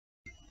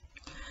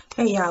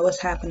Hey y'all, what's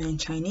happening?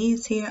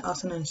 Chinese here,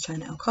 also known as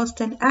China El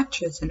Costin,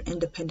 actress and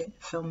independent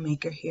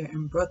filmmaker here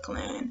in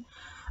Brooklyn.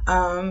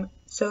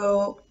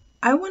 So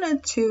I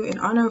wanted to, in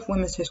honor of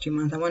Women's History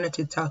Month, I wanted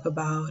to talk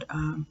about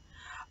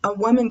a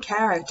woman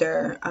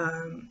character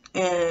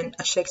in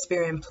a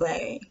Shakespearean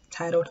play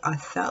titled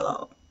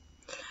Othello.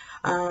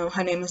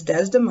 Her name is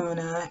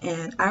Desdemona,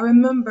 and I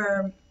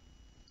remember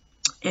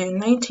in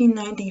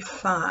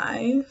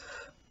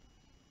 1995,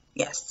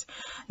 yes,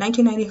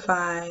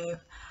 1995,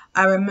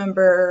 I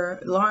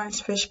remember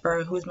Lawrence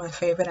Fishburne, who is my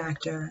favorite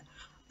actor,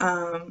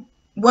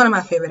 one of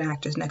my favorite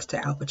actors next to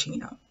Al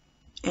Pacino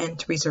and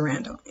Teresa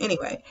Randall.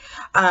 Anyway,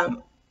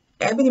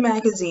 Ebony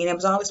Magazine, it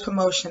was always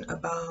promotion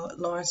about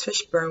Lawrence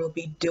Fishburne will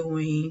be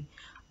doing,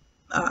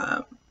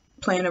 uh,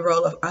 playing the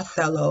role of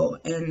Othello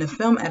in the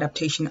film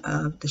adaptation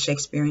of the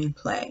Shakespearean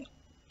play,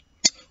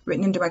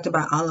 written and directed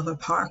by Oliver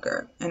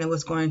Parker, and it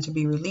was going to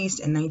be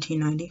released in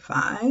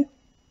 1995.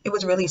 It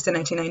was released in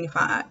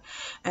 1995,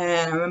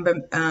 and I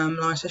remember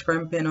Lawrence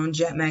Fishburne being on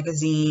Jet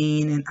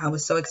magazine, and I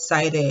was so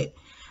excited.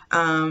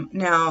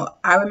 Now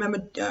I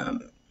remember,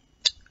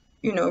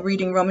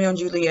 reading Romeo and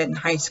Juliet in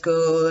high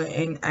school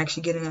and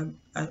actually getting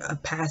a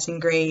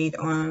passing grade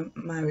on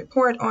my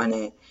report on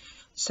it.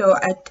 So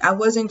I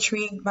was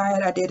intrigued by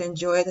it. I did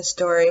enjoy the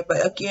story,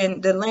 but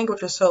again, the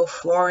language was so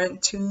foreign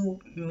to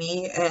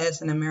me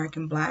as an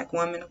American Black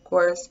woman, of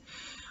course.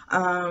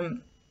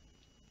 Um,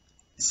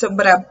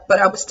 but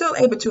I was still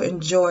able to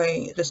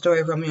enjoy the story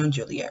of Romeo and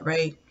Juliet,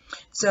 right?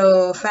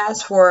 So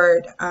fast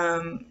forward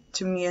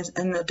to me as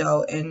an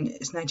adult, and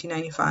it's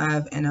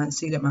 1995, and I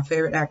see that my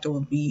favorite actor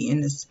will be in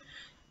this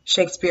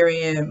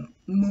Shakespearean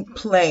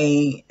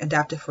play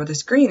adapted for the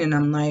screen, and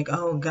I'm like,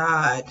 oh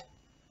God,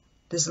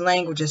 this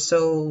language is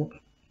so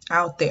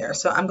out there.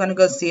 So I'm gonna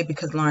go see it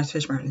because Lawrence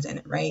Fishburne is in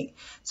it, right?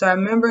 So I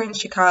remember in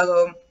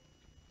Chicago.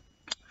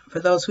 For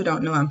those who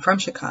don't know, I'm from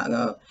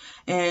Chicago,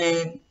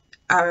 and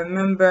I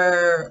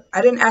remember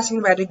I didn't ask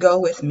anybody to go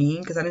with me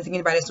because I didn't think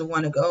anybody else would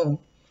want to go.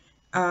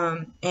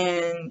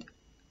 And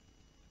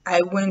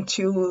I went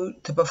to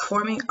the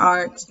Performing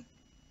Arts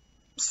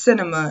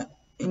Cinema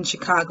in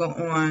Chicago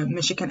on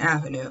Michigan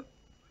Avenue.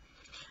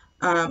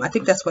 I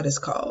think that's what it's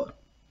called.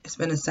 It's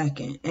been a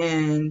second.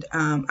 And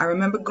I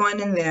remember going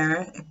in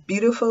there, a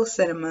beautiful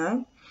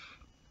cinema,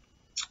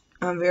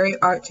 very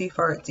artsy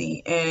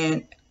fartsy.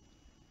 And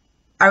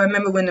I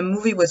remember when the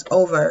movie was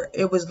over,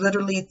 it was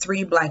literally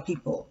three Black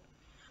people.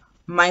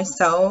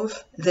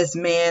 Myself, this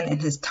man,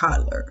 and his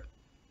toddler.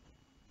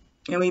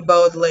 And we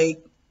both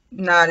like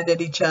nodded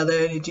at each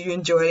other. Did you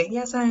enjoy it?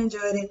 Yes, I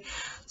enjoyed it.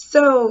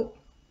 So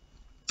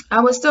I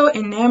was so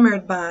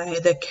enamored by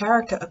the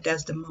character of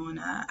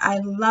Desdemona. I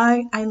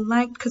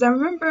liked, because I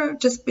remember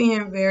just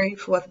being very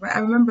forthright. I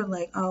remember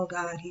like, oh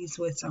God, he's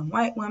with some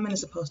white woman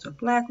as opposed to a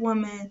Black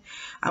woman.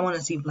 I want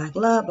to see Black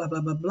love, blah,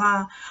 blah, blah,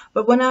 blah.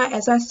 But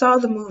as I saw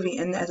the movie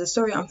and as the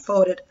story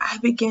unfolded, I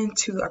began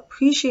to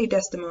appreciate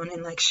Desdemona,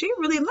 and like, she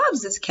really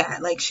loves this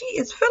cat. Like, she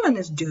is feeling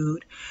this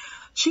dude.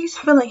 She's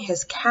feeling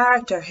his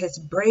character, his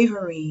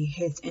bravery,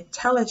 his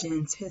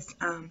intelligence, his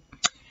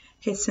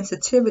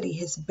sensitivity,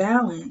 his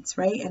balance,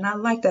 right? And I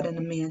like that in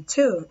a man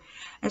too.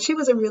 And she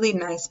was a really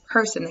nice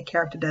person, the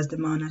character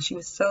Desdemona. She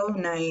was so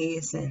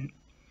nice and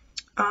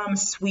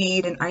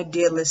sweet and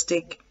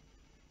idealistic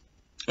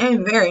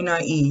and very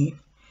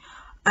naive.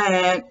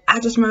 And I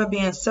just remember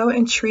being so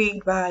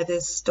intrigued by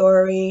this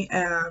story.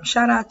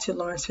 Shout out to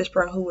Lawrence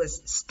Fishburne, who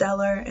was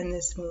stellar in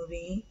this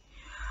movie.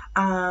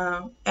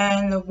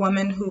 And the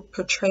woman who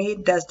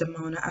portrayed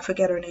Desdemona, I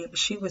forget her name, but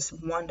she was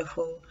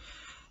wonderful.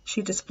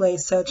 She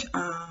displayed such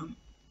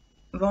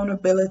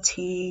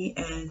vulnerability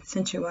and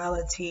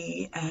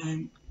sensuality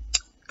and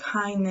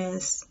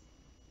kindness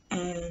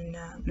and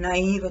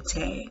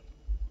naivete,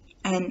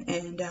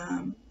 and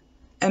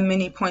at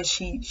many points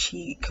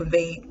she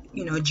conveyed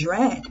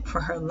dread for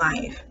her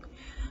life.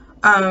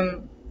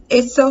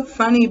 It's so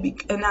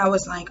funny, and I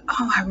was like,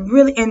 oh, I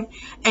really,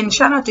 and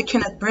shout out to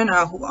Kenneth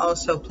Branagh, who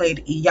also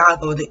played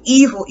Iago, the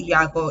evil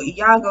Iago.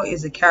 Iago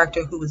is a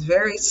character who was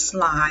very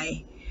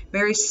sly,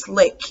 very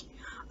slick.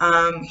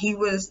 He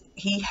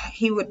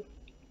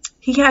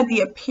had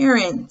the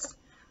appearance.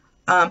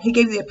 He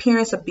gave the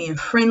appearance of being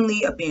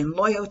friendly, of being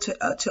loyal to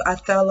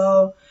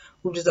Othello,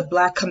 who was a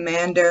Black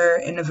commander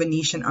in the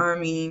Venetian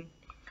army.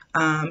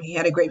 He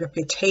had a great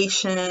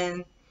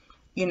reputation.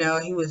 He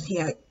was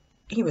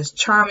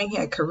charming. He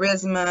had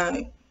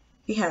charisma.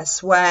 He had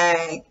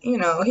swag. He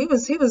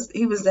was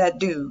that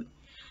dude.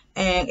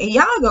 And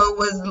Iago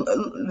was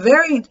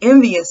very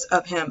envious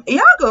of him.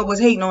 Iago was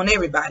hating on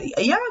everybody.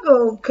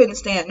 Iago couldn't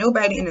stand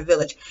nobody in the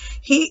village.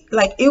 He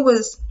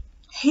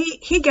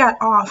got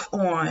off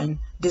on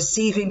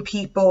deceiving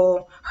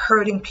people,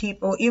 hurting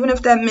people, even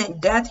if that meant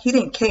death. He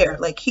didn't care.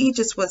 Like, he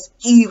just was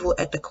evil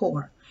at the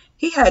core.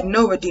 He had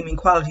no redeeming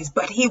qualities,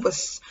 but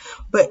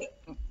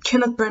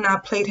Kenneth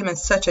Branagh played him in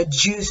such a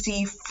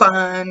juicy,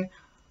 fun,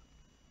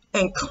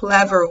 and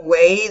clever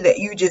way that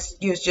you're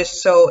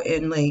just so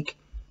in, like,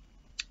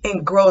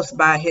 engrossed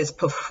by his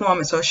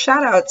performance. So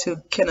shout out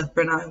to Kenneth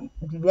Branagh,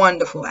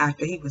 wonderful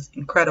actor. He was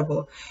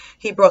incredible.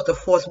 He broke the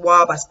fourth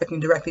wall by speaking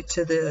directly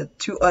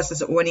to us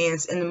as an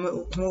audience in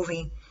the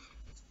movie.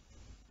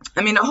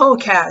 I mean, the whole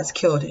cast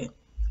killed it.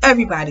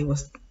 Everybody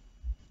was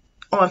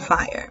on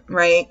fire,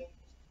 right?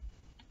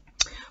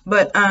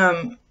 But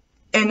and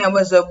there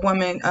was a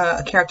woman,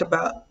 a character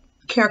by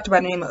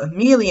the name of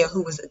Amelia,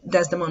 who was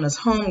Desdemona's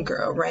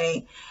homegirl,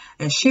 right?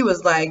 And she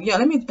was like, "Yo,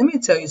 let me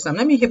tell you something.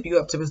 Let me hip you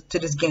up to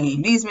this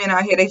game. These men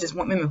out here, they just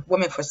want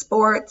women for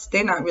sports.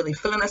 They're not really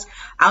feeling us.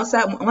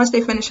 Outside, once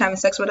they finish having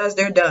sex with us,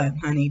 they're done,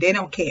 honey. They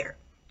don't care.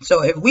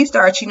 So if we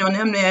start cheating on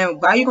them, then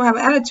why are you gonna have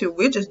an attitude?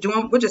 We're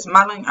just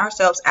modeling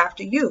ourselves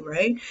after you,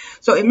 right?"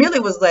 So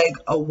Amelia was like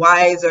a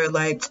wiser,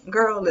 like,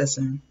 girl,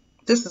 listen,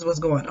 this is what's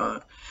going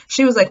on.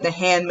 She was like the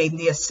handmaid,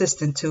 the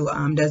assistant to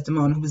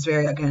Desdemona, who was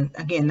very again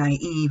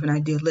naive and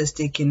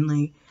idealistic, and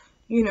like,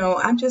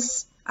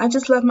 I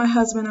just love my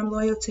husband. I'm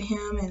loyal to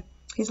him, and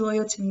he's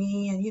loyal to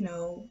me, and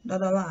blah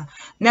blah blah.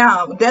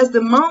 Now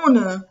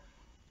Desdemona,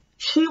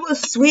 she was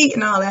sweet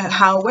and all that.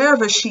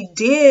 However, she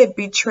did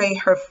betray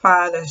her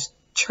father's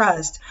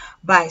trust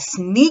by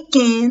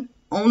sneaking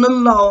on the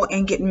low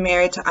and getting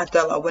married to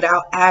Othello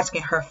without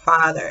asking her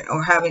father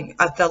or having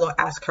Othello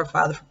ask her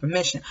father for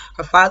permission.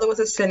 Her father was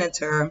a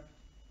senator.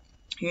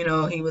 He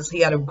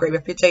had a great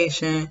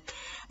reputation,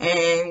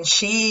 and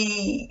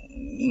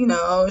she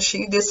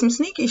did some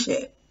sneaky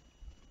shit.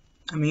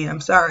 I mean,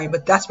 I'm sorry,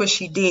 but that's what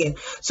she did.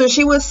 So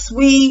she was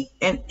sweet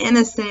and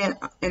innocent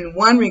in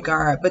one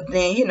regard, but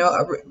then,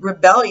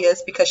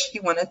 rebellious because she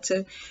wanted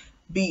to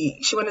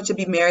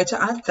be married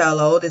to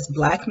Othello, this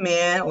black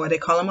man, or they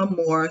call him a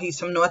Moor. He's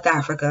from North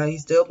Africa.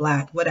 He's still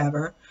black,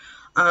 whatever.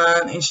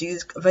 And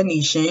she's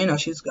Venetian, or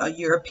she's a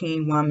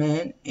European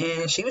woman,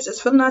 and she was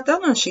just feeling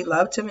Othello, and she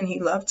loved him, and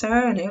he loved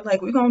her, and they were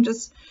like, we're gonna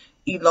just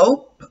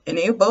elope, and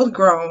they were both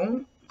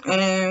grown,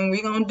 and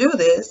we're gonna do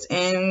this.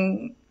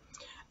 And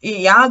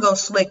Iago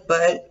slick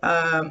butt,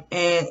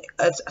 and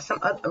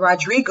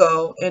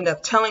Rodrigo ended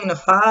up telling the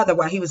father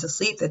while he was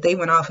asleep that they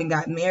went off and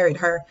got married.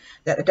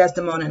 That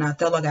Desdemona and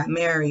Othello got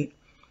married,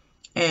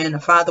 and the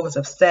father was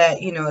upset.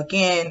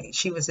 Again,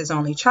 she was his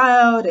only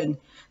child, and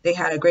they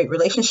had a great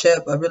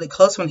relationship, a really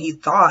close one. He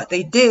thought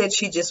they did.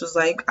 She just was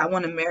like, I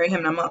want to marry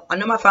him. And I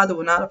know my father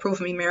will not approve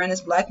of me marrying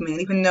this black man,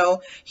 even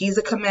though he's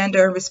a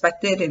commander,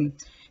 respected, and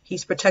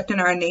he's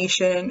protecting our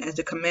nation as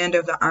the commander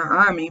of our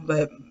army.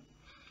 But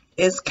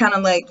it's kind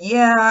of like,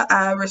 yeah,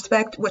 I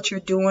respect what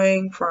you're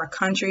doing for our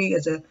country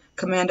as a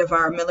commander of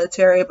our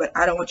military, but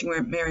I don't want you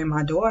marrying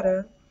my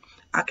daughter.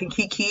 I can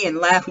kiki and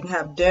laugh, we can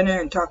have dinner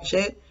and talk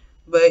shit,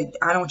 but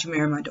I don't want you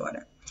marrying my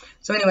daughter.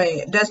 So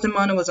anyway,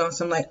 Desdemona was on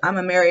some like, I'm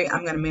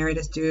gonna marry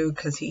this dude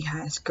because he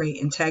has great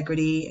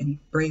integrity and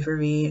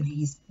bravery, and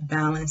he's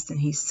balanced and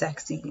he's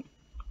sexy.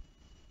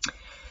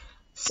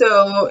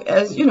 So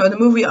as the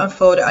movie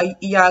unfolded,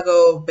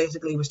 Iago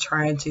basically was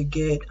trying to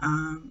get,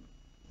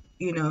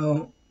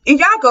 Iago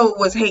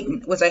was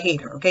a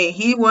hater. Okay,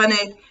 he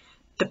wanted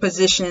the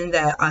position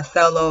that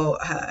Othello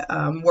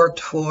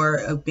worked for,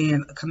 of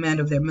being a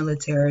commander of their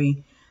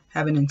military,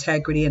 having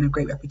integrity and a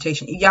great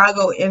reputation.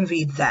 Iago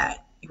envied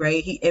that.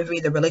 Right, he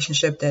envied the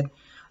relationship that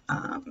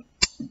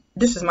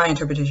this is my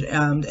interpretation,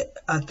 that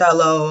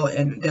Othello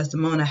and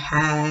Desdemona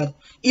had.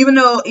 Even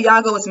though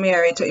Iago was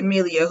married to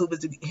Emilia, who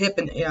was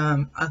hipping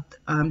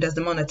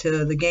Desdemona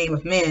to the game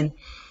of men,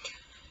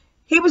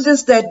 he was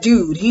just that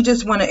dude. He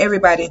just wanted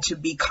everybody to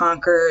be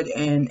conquered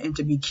and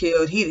to be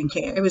killed. He didn't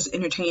care. It was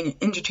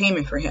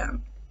entertainment for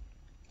him.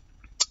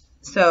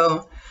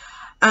 So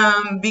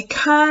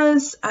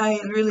because I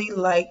really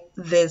like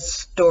this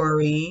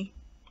story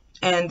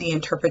and the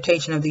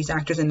interpretation of these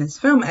actors in this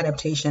film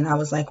adaptation, I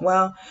was like,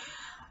 well,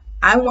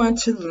 I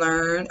want to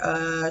learn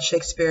a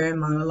Shakespearean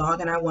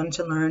monologue, and I wanted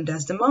to learn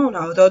Desdemona.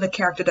 Although the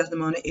character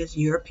Desdemona is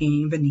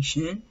European,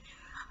 Venetian,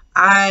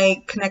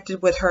 I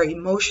connected with her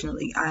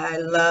emotionally. I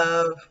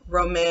love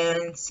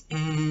romance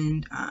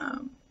and,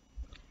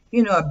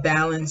 a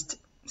balanced,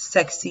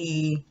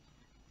 sexy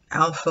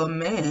alpha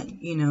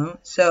man,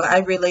 So I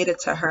related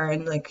to her,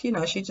 and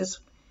she just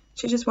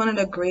wanted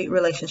a great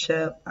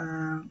relationship.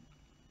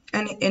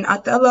 And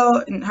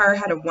Othello and her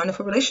had a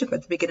wonderful relationship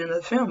at the beginning of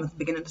the film, at the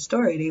beginning of the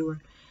story. They were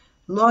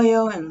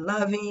loyal and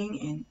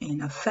loving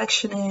and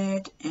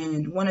affectionate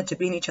and wanted to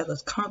be in each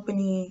other's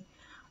company.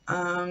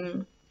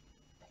 And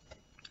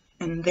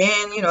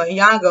then,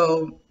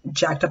 Iago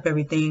jacked up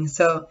everything.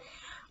 So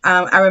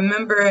I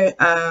remember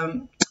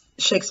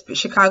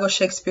Chicago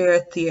Shakespeare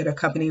Theater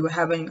Company were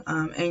having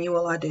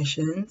annual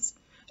auditions.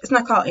 It's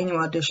not called annual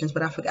auditions,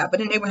 but I forgot. But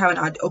then they were having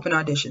open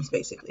auditions,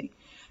 basically.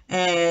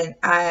 And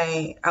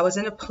I was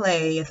in a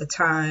play at the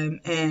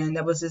time, and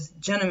there was this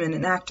gentleman,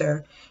 an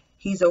actor.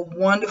 He's a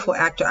wonderful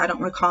actor. I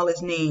don't recall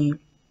his name,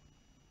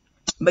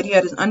 but he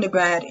had his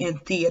undergrad in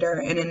theater.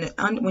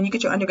 And when you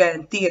get your undergrad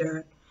in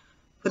theater,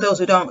 for those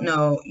who don't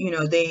know,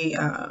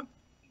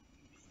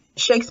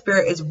 Shakespeare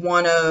is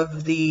one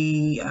of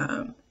the,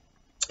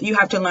 you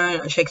have to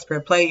learn a Shakespeare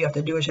play. You have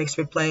to do a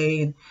Shakespeare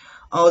play and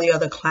all the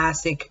other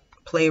classic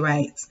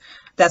playwrights.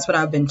 That's what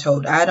I've been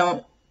told. I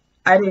don't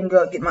I didn't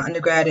go get my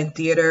undergrad in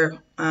theater.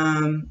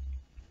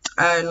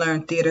 I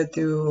learned theater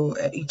through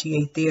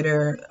ETA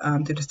Theater,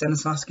 through the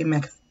Stanislavski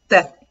method.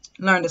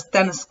 Learned the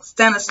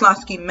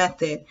Stanislavski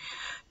method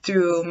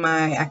through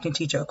my acting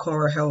teacher,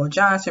 Cora Harold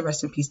Johnson.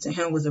 Rest in peace to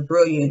him. Was a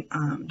brilliant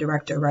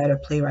director, writer,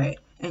 playwright,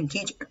 and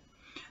teacher.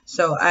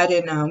 So I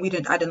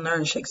didn't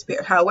learn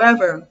Shakespeare.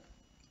 However,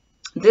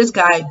 this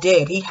guy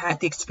did. He had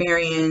the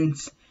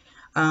experience,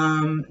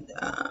 um,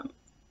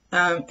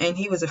 and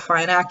he was a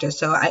fine actor.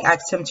 So I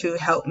asked him to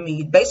help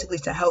me, basically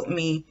to help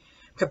me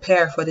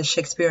prepare for the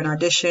Shakespearean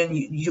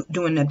audition,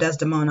 doing the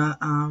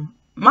Desdemona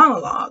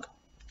monologue.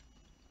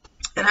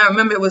 And I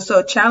remember it was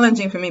so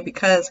challenging for me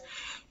because,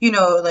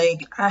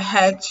 like I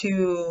had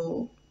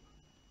to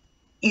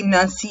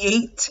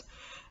enunciate.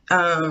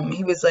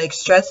 He was like,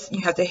 stress,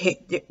 you have to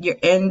hit your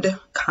end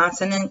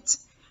consonant.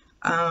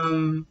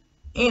 And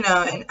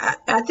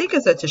I think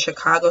it's a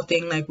Chicago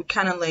thing. Like we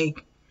kind of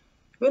like,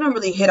 we don't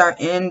really hit our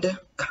end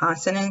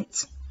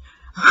consonant.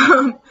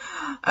 So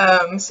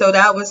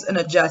that was an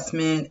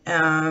adjustment.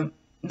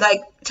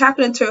 Like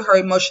tapping into her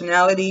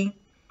emotionality.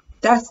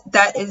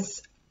 That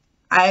is,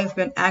 I've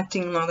been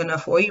acting long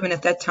enough, or even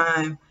at that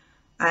time,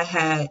 I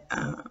had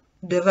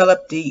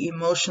developed the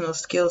emotional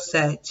skill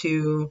set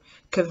to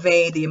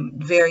convey the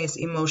various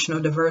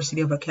emotional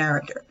diversity of a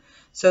character.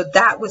 So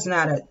that was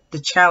not the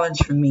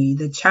challenge for me.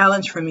 The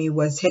challenge for me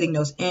was hitting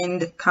those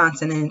end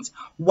consonants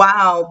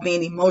while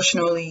being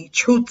emotionally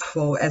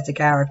truthful as the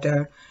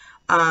character.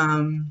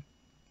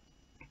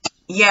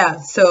 Yeah,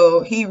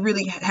 so he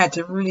really had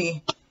to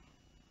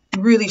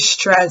really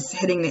stress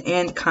hitting the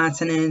end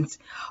consonants.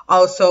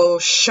 Also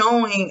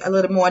showing a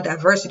little more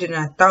diversity than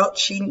I thought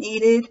she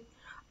needed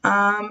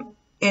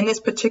in this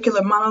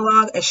particular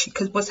monologue,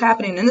 because what's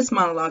happening in this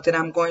monologue that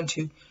I'm going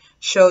to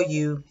show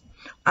you,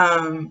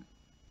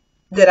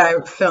 that I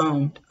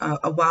filmed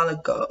a while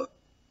ago.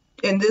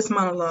 In this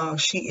monologue,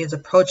 she is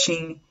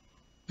approaching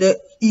the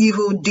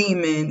evil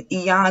demon,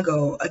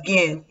 Iago.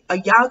 Again,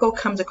 Iago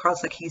comes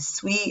across like he's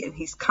sweet and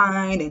he's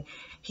kind and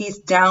he's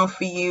down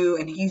for you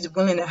and he's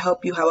willing to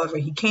help you however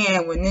he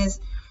can, when this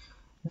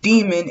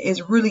demon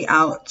is really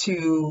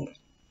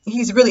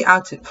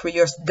for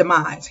your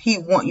demise. He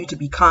wants you to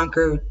be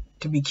conquered,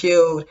 to be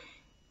killed.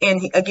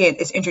 And again,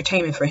 it's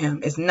entertainment for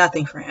him. It's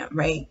nothing for him,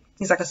 right?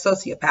 He's like a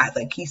sociopath.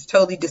 Like he's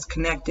totally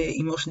disconnected,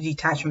 emotionally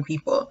detached from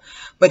people,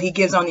 but he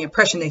gives on the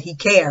impression that he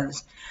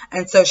cares.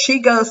 And so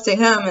she goes to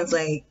him and is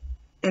like,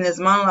 in this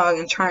monologue,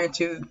 and trying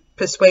to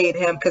persuade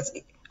him, because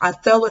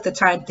Othello at the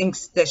time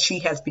thinks that she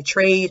has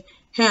betrayed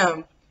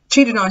him,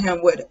 cheated on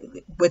him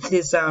with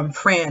his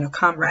friend or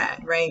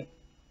comrade, right?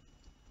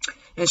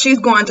 And she's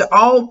going to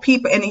all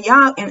people, and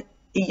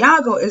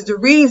Iago is the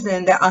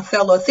reason that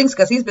Othello thinks,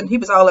 because he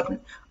was all up in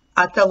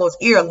Othello's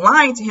ear,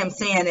 lying to him,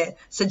 saying that,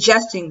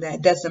 suggesting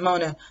that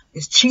Desdemona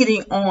is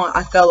cheating on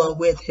Othello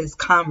with his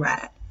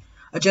comrade,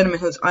 a gentleman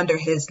who's under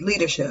his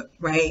leadership,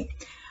 right?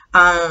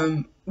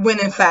 When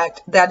in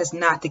fact that is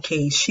not the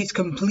case. She's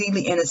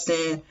completely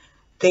innocent.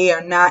 They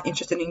are not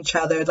interested in each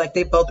other. Like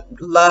they both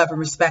love and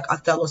respect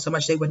Othello so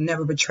much they would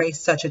never betray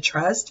such a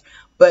trust.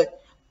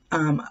 But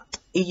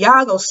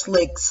Iago's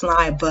slick,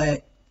 sly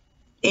butt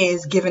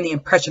is given the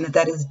impression that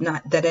that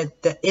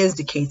is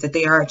the case, that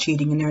they are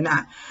cheating and they're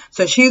not.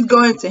 So she's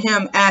going to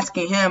him,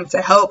 asking him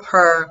to help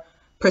her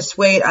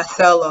persuade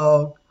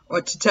Othello, or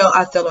to tell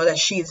Othello that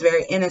she is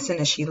very innocent,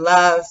 that she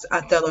loves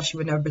Othello, she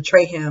would never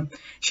betray him.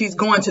 She's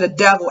going to the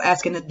devil,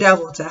 asking the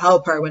devil to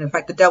help her, when in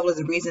fact the devil is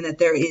the reason that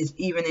there is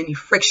even any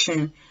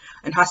friction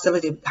and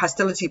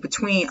hostility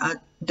between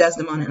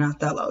Desdemona and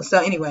Othello. So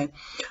anyway,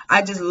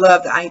 I just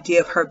love the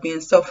idea of her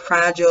being so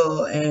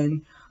fragile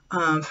and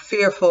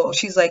fearful.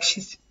 She's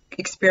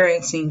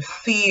experiencing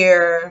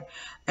fear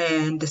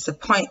and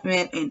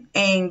disappointment and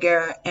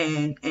anger,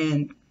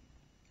 and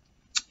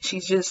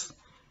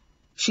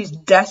she's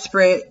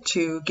desperate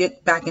to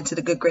get back into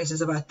the good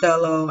graces of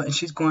Othello, and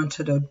she's going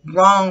to the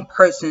wrong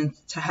person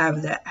to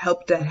help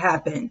that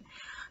happen.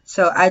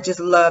 So I just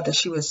love that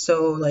she was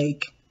so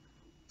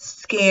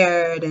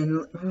scared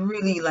and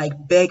really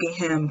begging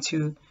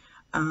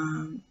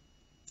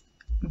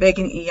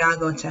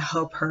Iago to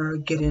help her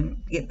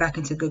get back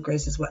into good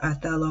graces with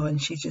Othello.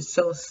 And she's just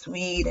so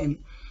sweet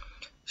and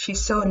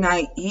she's so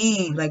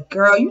naive. Like,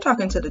 girl, you're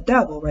talking to the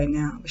devil right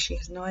now, but she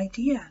has no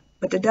idea.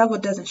 But the devil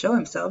doesn't show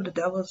himself. The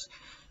devil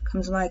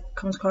comes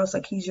across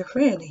like he's your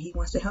friend and he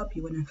wants to help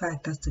you, when in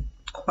fact that's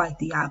quite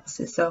the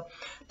opposite. So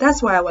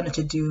that's why I wanted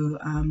to do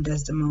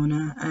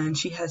Desdemona, and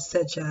she has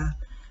such an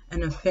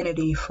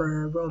affinity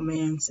for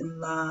romance and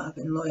love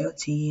and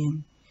loyalty,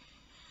 and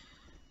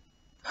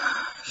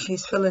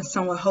she's feeling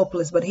somewhat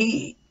hopeless, but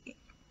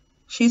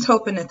she's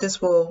hoping that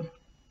this will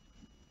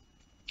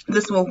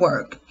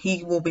work.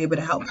 He will be able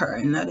to help her,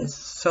 and that is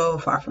so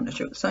far from the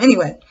truth. So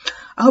anyway,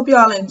 I hope you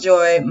all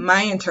enjoy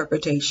my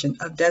interpretation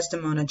of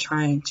Desdemona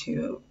trying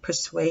to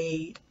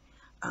persuade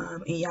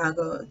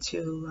Iago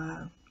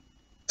to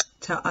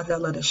tell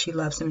Othello that she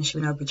loves him and she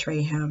will not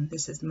betray him.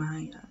 This is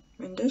my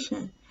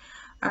rendition.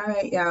 All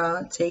right,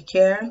 y'all. Take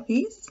care.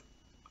 Peace.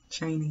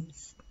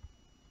 Chinese.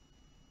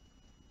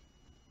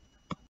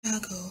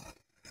 Iago,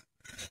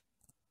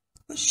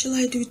 what shall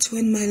I do to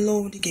win my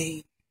lord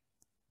again?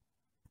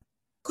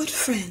 Good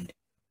friend,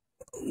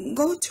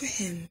 go to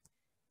him,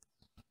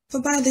 for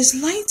by this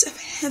light of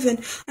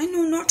heaven I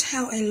know not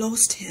how I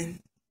lost him.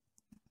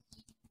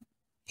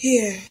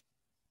 Here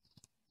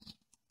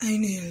I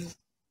kneel,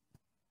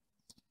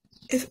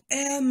 if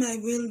e'er my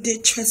will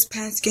did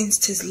trespass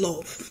against his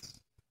love,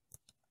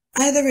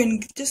 either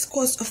in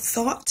discourse of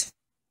thought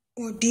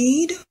or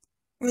deed,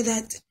 or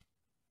that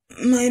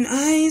mine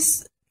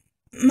eyes,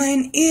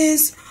 mine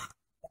ears,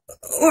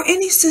 or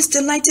any sense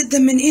delighted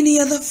them in any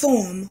other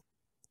form,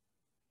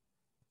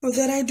 or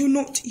that I do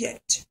not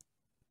yet,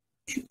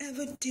 and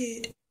ever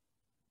did,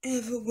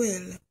 ever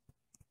will,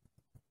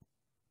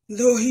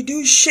 though he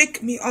do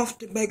shake me off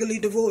the beggarly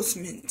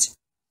divorcement.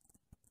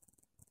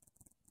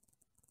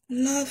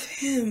 Love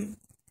him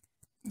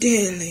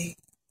dearly,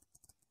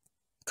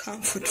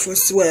 comfort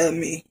forswear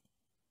me,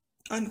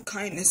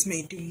 unkindness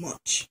may do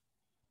much,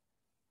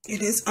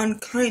 and his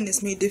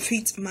unkindness may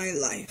defeat my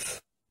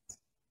life,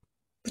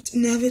 but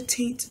never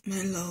taint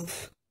my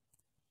love.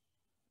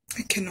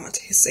 I cannot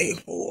say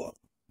whore.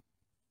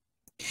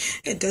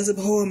 It does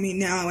abhor me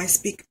now I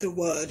speak the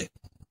word,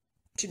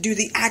 to do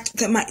the act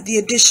that might the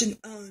addition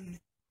earn.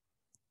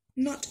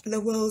 Not the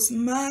world's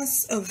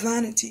mass of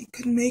vanity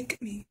could make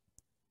me.